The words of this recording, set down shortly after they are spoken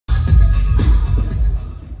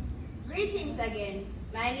again.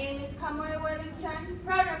 My name is Kamoy Wellington,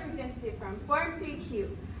 proud representative from Form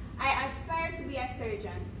 3Q. I aspire to be a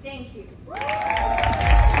surgeon. Thank you.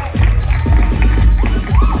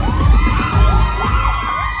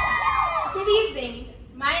 Good evening.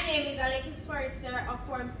 My name is Alexis Forrester of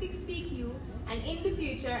Form 6PQ, and in the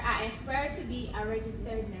future, I aspire to be a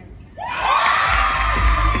registered nurse.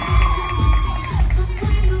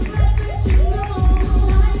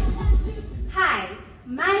 Hi,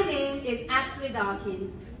 my name is Ashley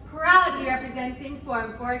Dawkins, proudly representing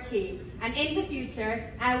Form 4K, and in the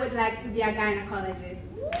future, I would like to be a gynecologist.